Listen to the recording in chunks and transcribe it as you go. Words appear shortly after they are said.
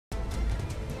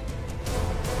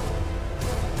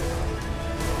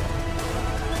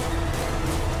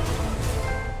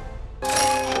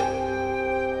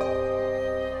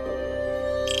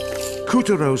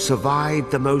Kutaro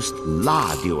survived the most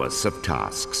arduous of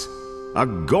tasks, a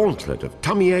gauntlet of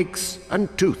tummy aches and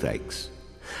toothaches.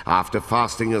 After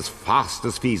fasting as fast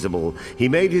as feasible, he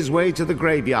made his way to the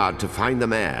graveyard to find the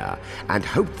mare, and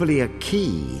hopefully a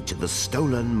key to the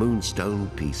stolen moonstone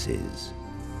pieces.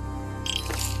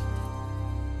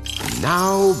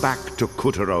 Now back to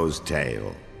Kutaro's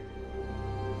tale.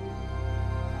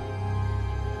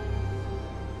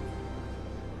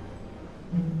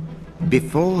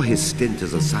 Before his stint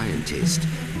as a scientist,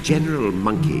 General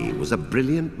Monkey was a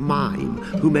brilliant mime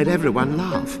who made everyone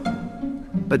laugh.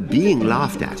 But being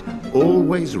laughed at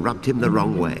always rubbed him the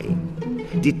wrong way.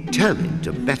 Determined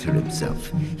to better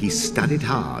himself, he studied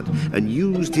hard and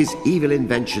used his evil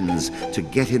inventions to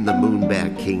get in the Moon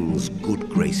Bear King's good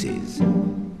graces.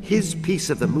 His piece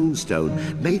of the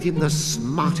moonstone made him the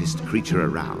smartest creature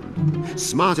around.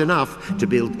 Smart enough to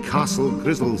build Castle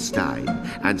Grizzlestein,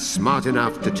 and smart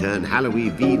enough to turn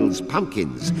Halloween Veal's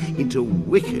pumpkins into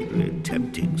wickedly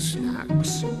tempting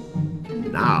snacks.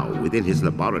 Now, within his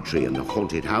laboratory in the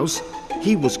haunted house,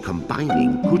 he was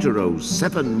combining Kutaro's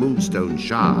 7 moonstone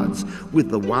shards with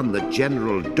the one that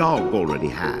General Dog already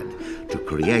had to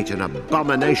create an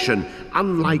abomination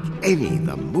unlike any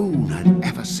the moon had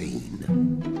ever seen.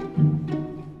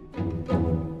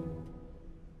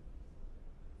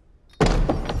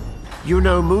 You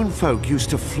know, moonfolk used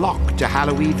to flock to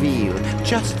Halloween Veal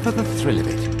just for the thrill of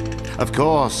it. Of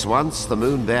course, once the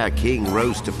Moon Bear King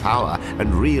rose to power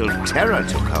and real terror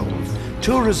took hold,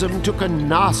 tourism took a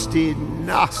nasty,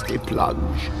 nasty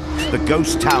plunge. The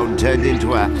ghost town turned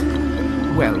into a,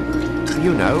 well,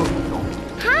 you know.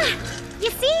 Huh? You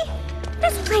see?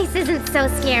 This place isn't so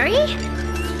scary.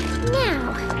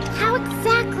 Now, how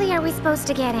exactly are we supposed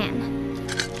to get in?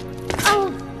 Oh,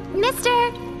 mister?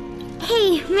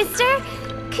 Hey, mister?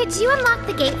 Could you unlock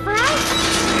the gate for us?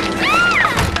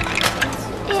 Ah!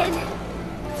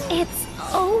 It's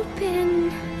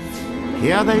open.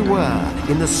 Here they were,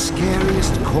 in the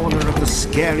scariest corner of the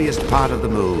scariest part of the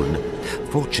moon.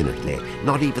 Fortunately,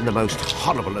 not even the most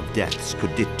horrible of deaths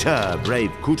could deter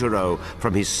brave Kutaro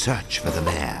from his search for the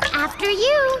mare. After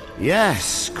you!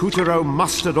 Yes, Kutaro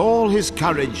mustered all his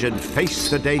courage and faced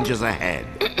the dangers ahead.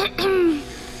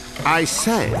 I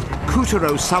said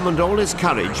Kutaro summoned all his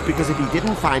courage because if he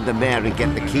didn't find the mare and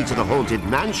get the key to the haunted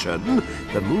mansion,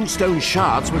 the moonstone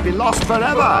shards would be lost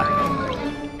forever.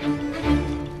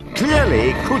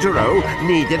 Clearly, Kutaro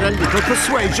needed a little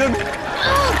persuasion.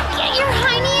 Oh, get your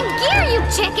hiney in gear, you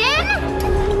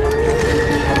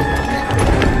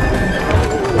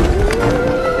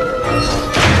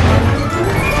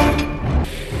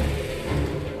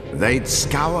chicken! They'd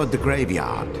scoured the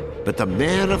graveyard, but the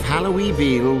mayor of Halloween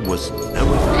Veal was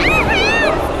nowhere.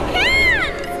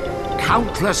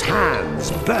 Countless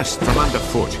hands burst from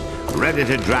underfoot, ready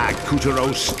to drag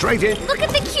Kutaro straight in. Look at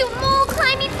the cute mole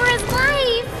climbing for his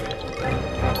life!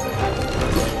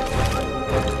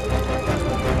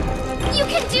 You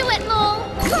can do it, mole!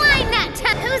 Climb that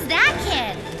Who's that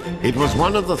kid? It was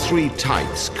one of the 3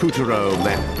 types Kutaro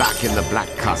met back in the Black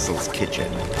Castle's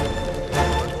kitchen.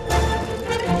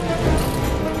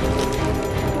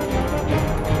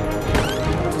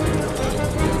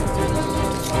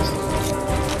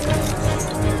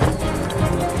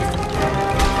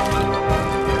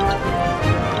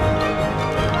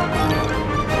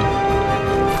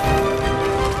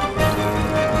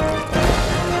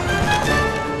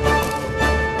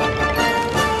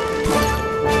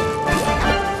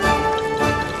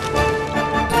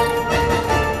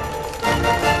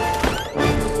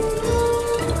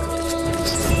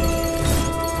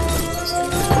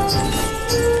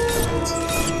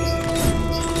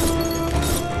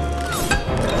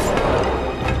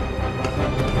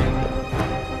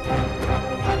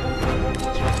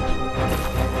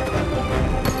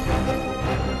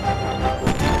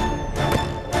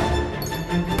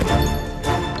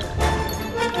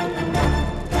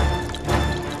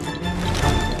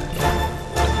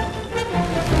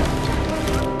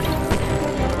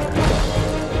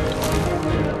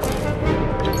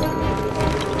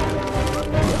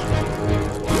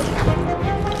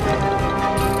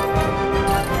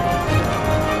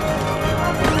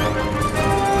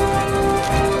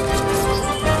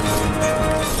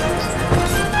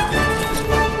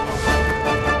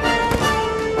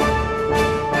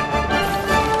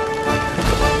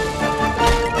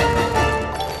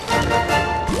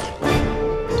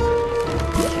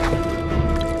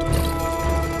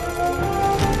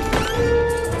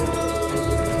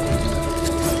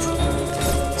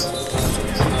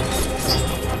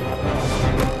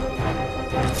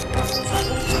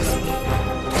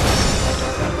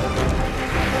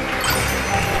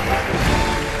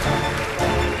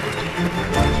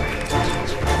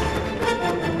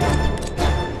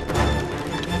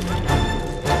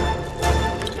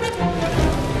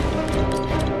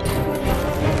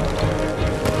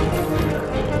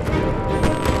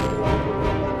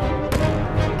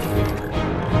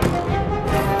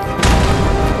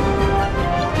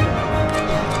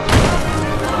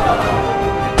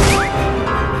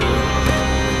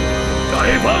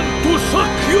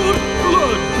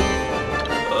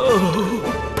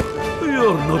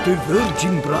 A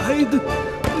virgin bride?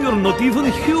 You're not even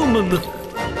human.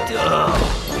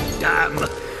 Oh, damn.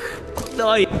 That's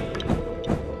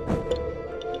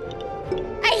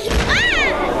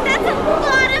a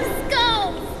lot of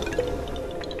skulls!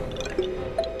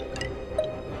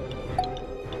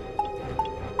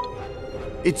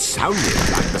 It sounded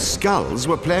like the skulls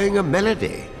were playing a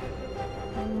melody.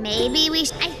 Maybe we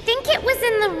I think it was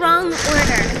in the wrong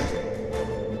order.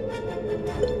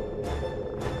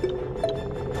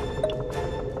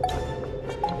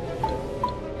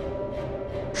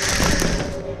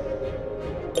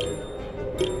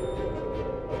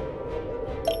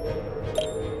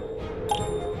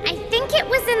 I think it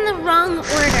was in the wrong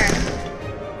order.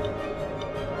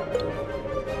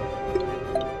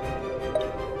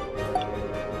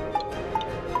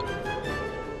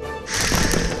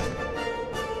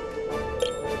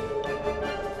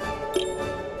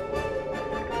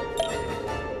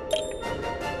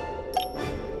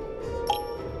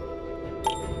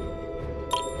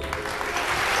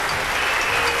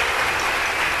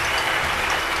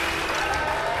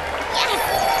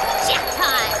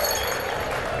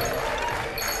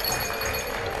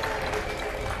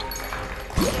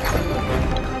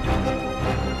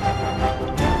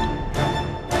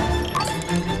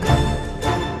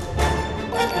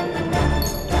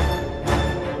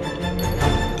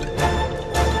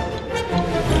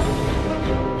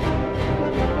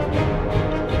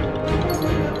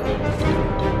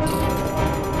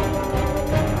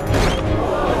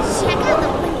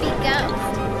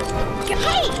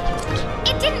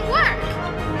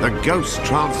 The ghost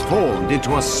transformed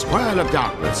into a swirl of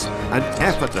darkness and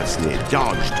effortlessly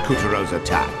dodged Kutaro's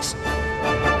attacks.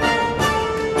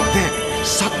 Then,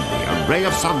 suddenly, a ray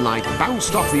of sunlight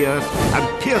bounced off the earth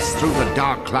and pierced through the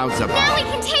dark clouds above. Now we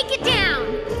can take it down!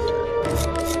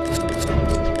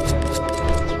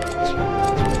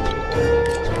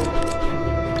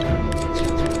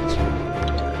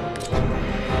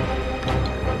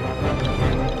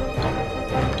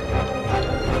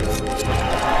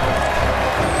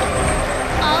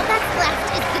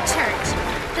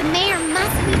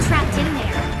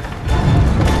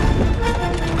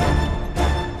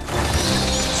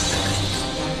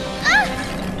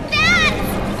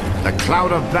 The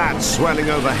cloud of bats swelling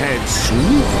overhead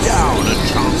swooped down and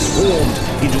transformed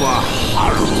into a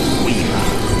horrible weaver.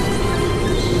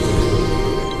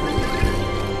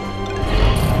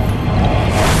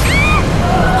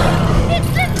 It's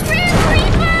the Grim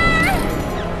Reaper!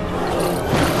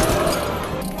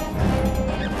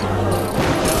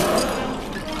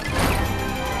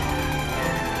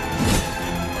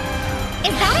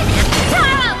 Is that an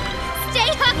Kutaro? Stay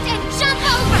hooked and jump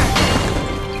over!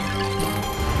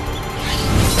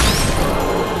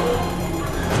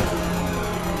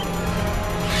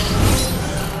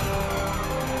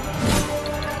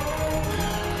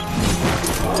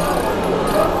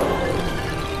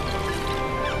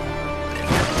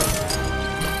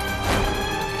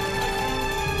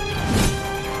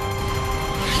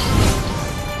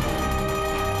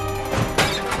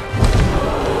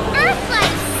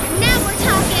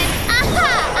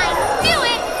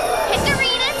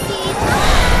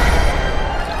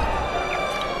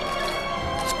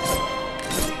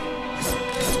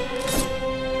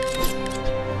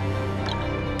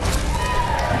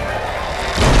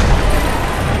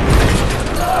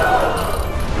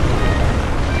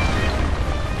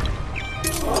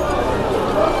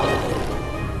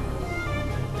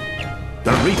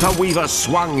 The Reaper Weaver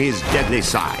swung his deadly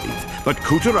scythe, but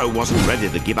Kutaro wasn't ready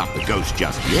to give up the ghost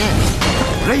just yet.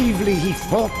 Bravely he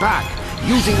fought back,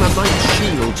 using the Knight's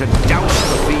shield to douse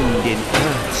the fiend in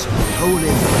Earth's holy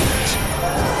light.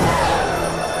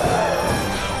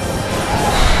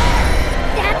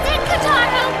 That's it,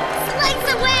 Kutaro!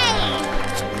 Slice away!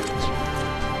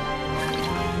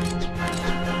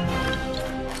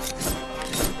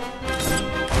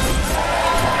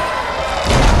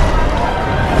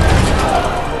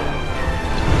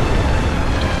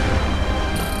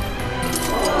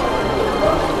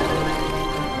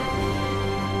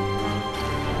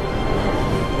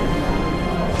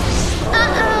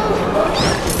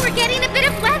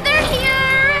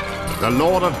 The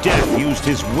Lord of Death used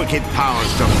his wicked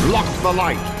powers to block the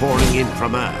light pouring in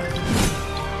from Earth.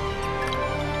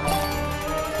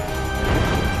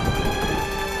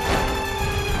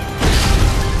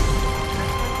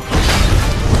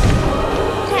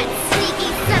 That sneaky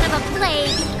son of a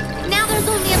plague! Now there's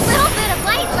only a little bit of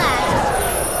light left!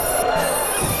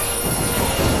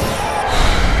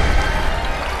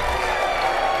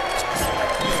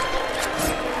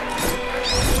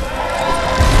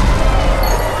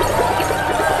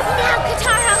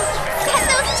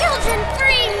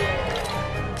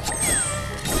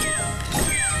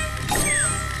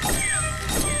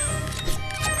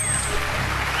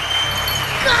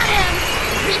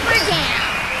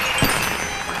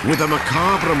 With the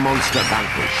macabre monster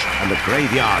vanquished and the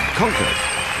graveyard conquered,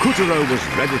 Kutaro was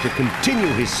ready to continue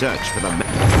his search for the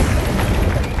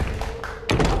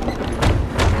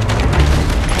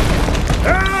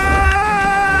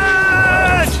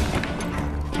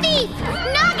Thief!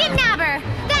 Noggin nabber!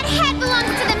 That head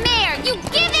belongs to the mayor! You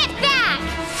give it back!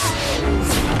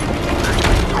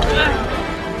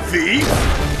 Thief?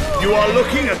 You are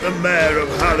looking at the mayor of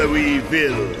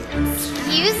Halloweenville.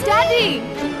 Excuse Daddy?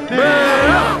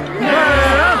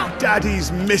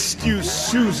 Daddy's missed you,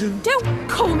 Susan. Don't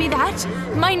call me that.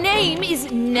 My name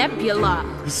is Nebula.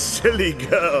 Silly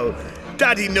girl.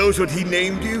 Daddy knows what he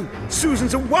named you.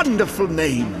 Susan's a wonderful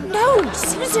name. No,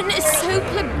 Susan is so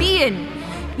plebeian.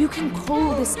 You can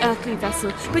call this earthly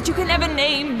vessel, but you can never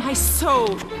name my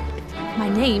soul. My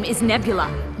name is Nebula.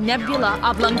 Nebula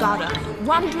Oblongata,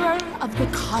 wanderer of the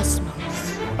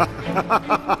cosmos.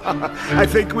 I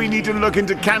think we need to look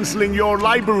into cancelling your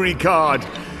library card.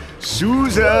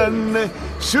 Susan!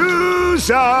 Susan!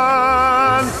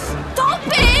 Stop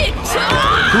it!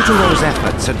 Kutaro's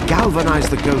efforts had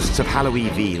galvanized the ghosts of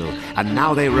Halloweenville, and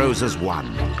now they rose as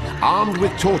one. Armed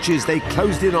with torches, they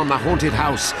closed in on the haunted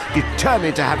house,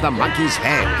 determined to have the monkey's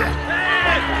head.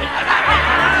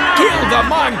 Kill the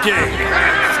monkey!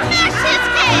 Smash his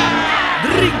head!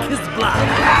 Drink his blood!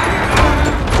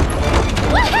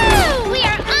 Woohoo! We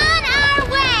are on our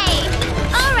way!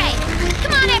 All right,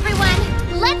 come on everyone.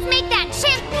 Let's make that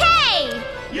chimp pay!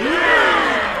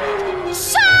 Yeah!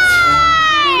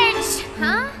 Charge!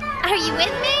 Huh? Are you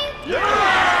with me?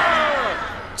 Yeah!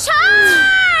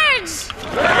 Charge!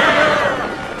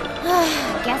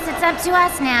 Guess it's up to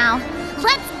us now.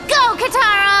 Let's go,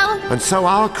 Kutaro! And so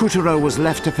our Kutaro was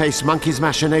left to face Monkey's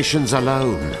machinations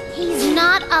alone. He's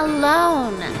not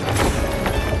alone.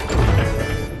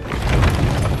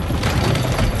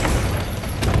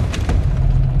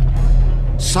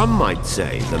 Some might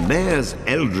say the mayor's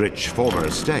eldritch former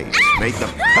estate made the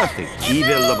perfect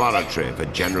evil laboratory for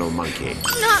General Monkey.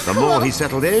 Not The cool. more he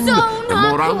settled in, So the not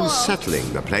more cool.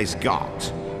 unsettling the place got.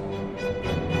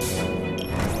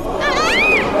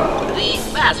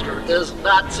 The master is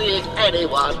not seeing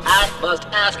anyone. I must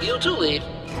ask you to leave.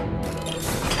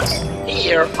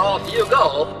 Here, off you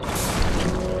go.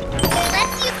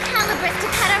 Let's use Calibrus to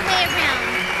cut our way around.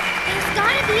 There's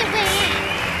gotta be a way in.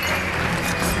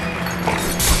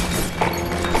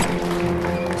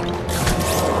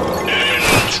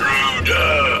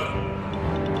 Intruder!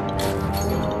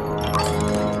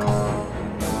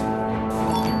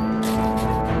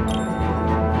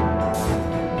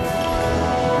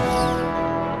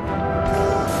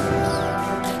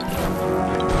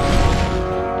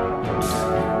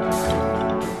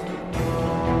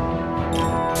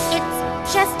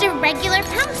 It's just a regular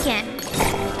pumpkin.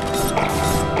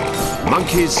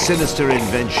 Monkey's sinister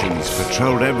inventions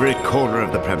patrolled every corner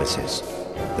of the premises.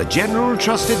 The General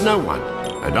trusted no one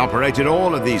and operated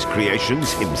all of these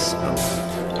creations himself.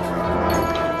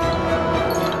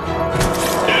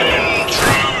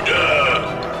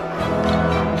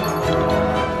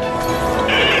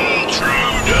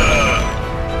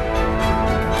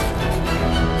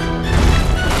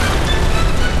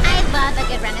 I love a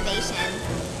good renovation.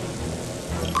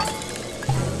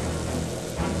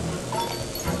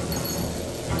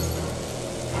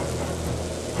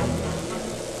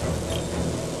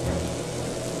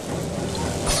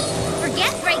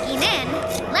 Forget breaking in.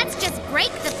 Let's just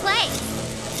break the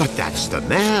place. But that's the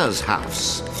mayor's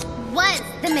house. Was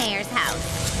the mayor's house.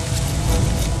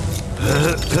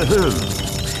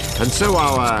 And so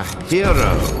our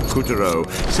hero, Kutaro,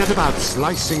 set about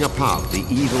slicing apart the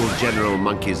evil General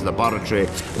Monkey's laboratory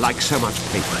like so much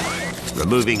paper.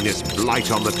 Removing this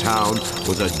blight on the town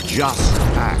was a just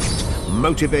act,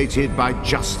 motivated by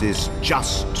justice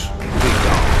just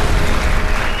begun.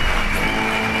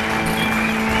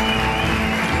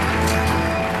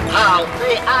 How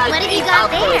may I What have be you got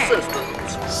of there?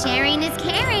 assistance? Sharing is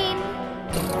caring.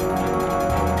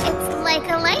 It's like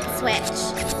a light switch.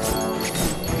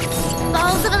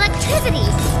 Balls of electricity.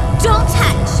 Don't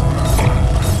touch.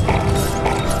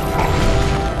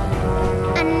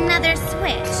 Another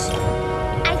switch.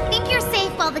 I think you're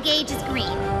safe while the gauge is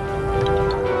green.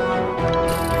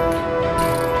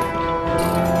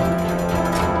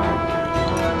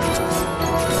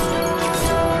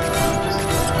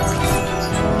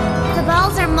 The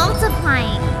balls are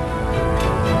multiplying.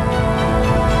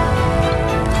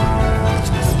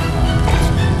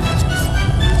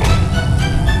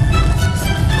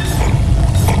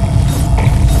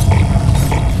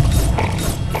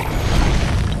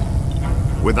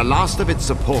 With the last of its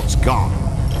supports gone,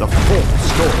 the fourth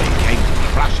story came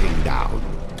crashing down.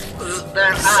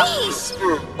 There are... Sheesh!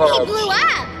 He blew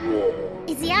up!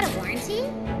 Is he out of warranty?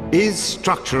 Is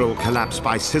structural collapse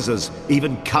by scissors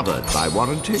even covered by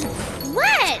warranty?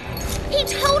 What? He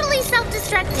totally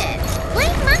self-destructed.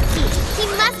 Blame Monkey. He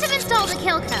must have installed a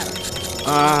kill code.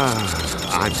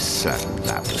 I'm certain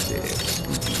that was it.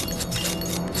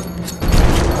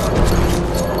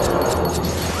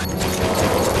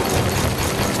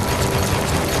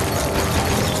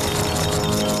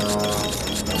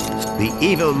 The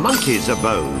evil monkey's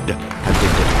abode has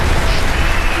been demolished.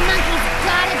 Monkey's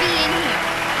gotta be in here.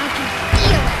 I can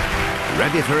feel it.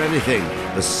 Ready for anything,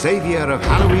 the savior of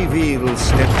Halloweenville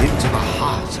stepped into the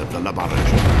heart of the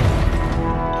laboratory.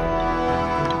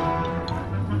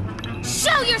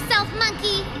 Show yourself,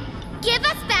 Monkey! Give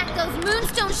us back those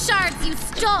moonstone shards you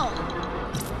stole!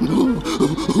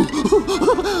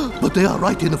 But they are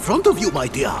right in front of you, my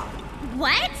dear.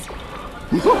 What?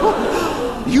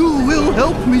 You will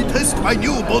help me test my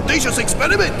new bodacious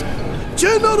experiment.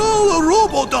 General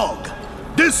Robo-Dog,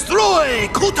 destroy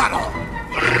Kutaro.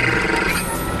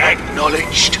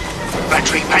 Acknowledged.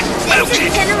 Battery pack It's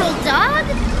melted. General Dog?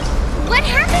 What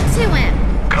happened to him?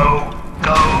 Go,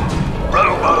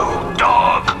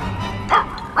 Robo-Dog.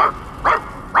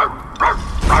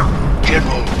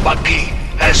 General Monkey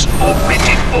has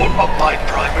omitted all of my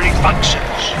primary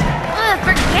functions.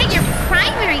 Forget your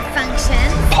primary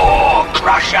functions. Paw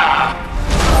Crusher!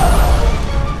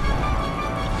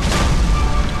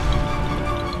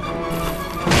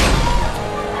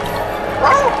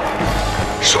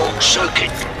 Short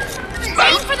circuit.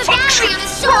 Aim for the battery on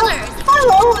his shoulders.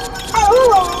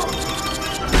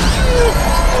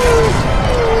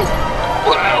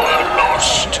 Power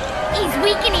lost. He's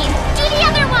weakening. Do the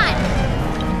other one.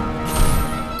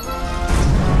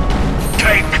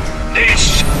 Take this.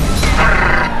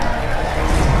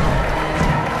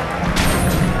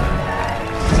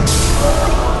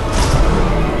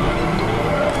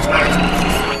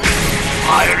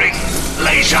 Firing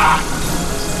laser.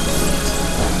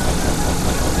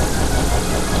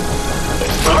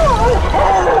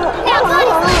 Now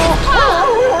body's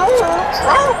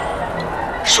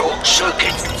Short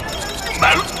circuit.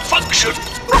 Malfunction.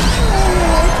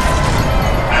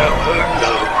 Power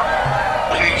low.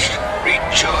 Please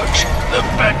recharge the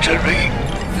battery.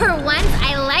 For once,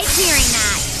 I like hearing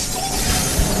that.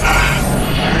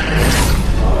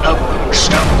 The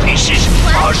moonstone pieces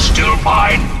are still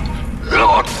mine.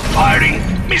 Lord firing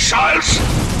missiles.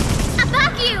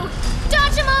 Above you!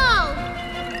 Dodge them all!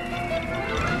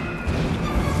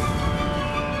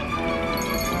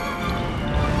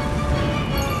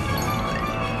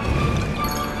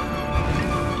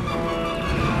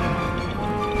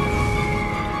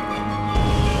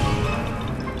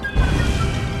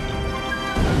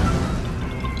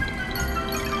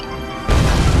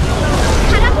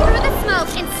 Cut up through the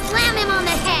smoke and slam him on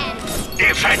the head!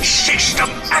 Defense system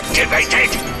activated.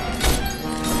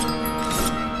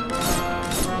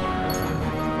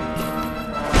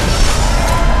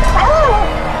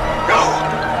 No,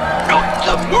 not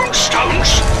the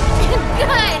moonstones.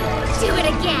 Good! Do it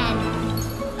again!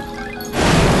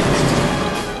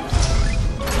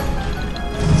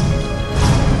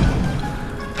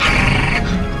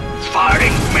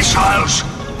 Firing missiles.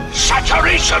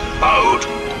 Saturation mode.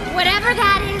 Whatever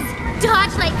that is,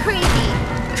 dodge like crazy!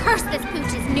 Curse this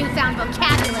pooch's newfound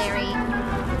vocabulary!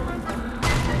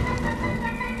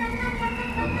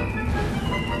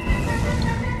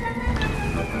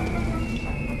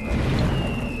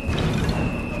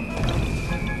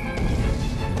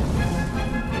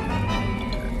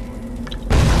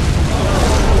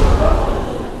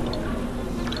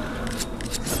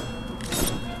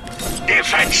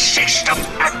 Defense system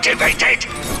activated.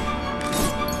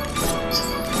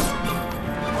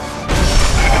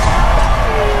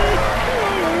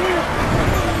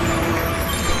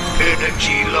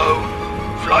 Energy low.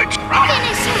 Flight.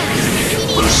 Finish him!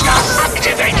 Booster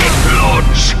activated.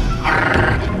 Launch.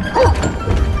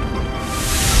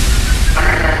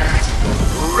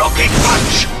 Rocket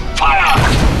punch. Fire.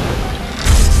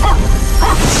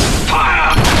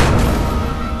 Fire.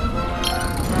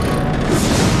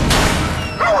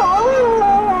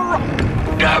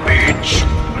 Damage.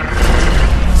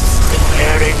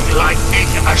 Declaring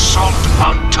lightning assault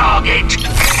on target.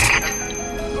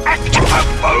 Active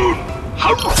mode.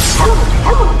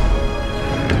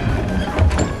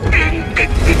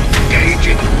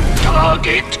 Engaging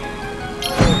target.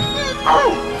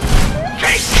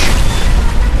 Fetch.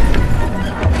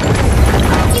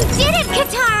 You did it,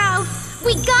 Kutaro!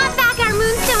 We got back our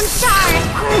moonstone shard!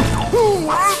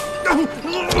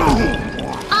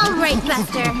 All right,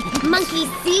 Buster. Monkey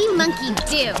see, monkey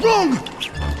do. Wrong!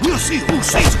 We'll see who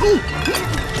says who.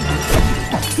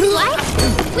 What?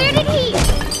 Where did he...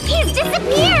 He's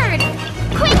disappeared!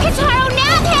 Quick, Kutaro,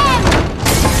 nab him!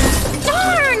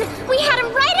 Darn! We had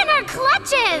him right in our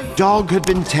clutches! Dog had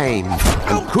been tamed,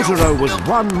 and Kutaro was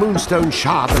one moonstone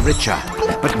shard the richer.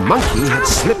 But Monkey had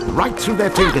slipped right through their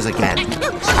fingers again.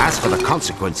 As for the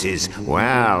consequences,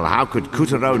 well, how could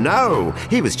Kutaro know?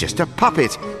 He was just a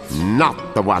puppet,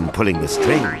 not the one pulling the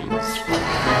strings.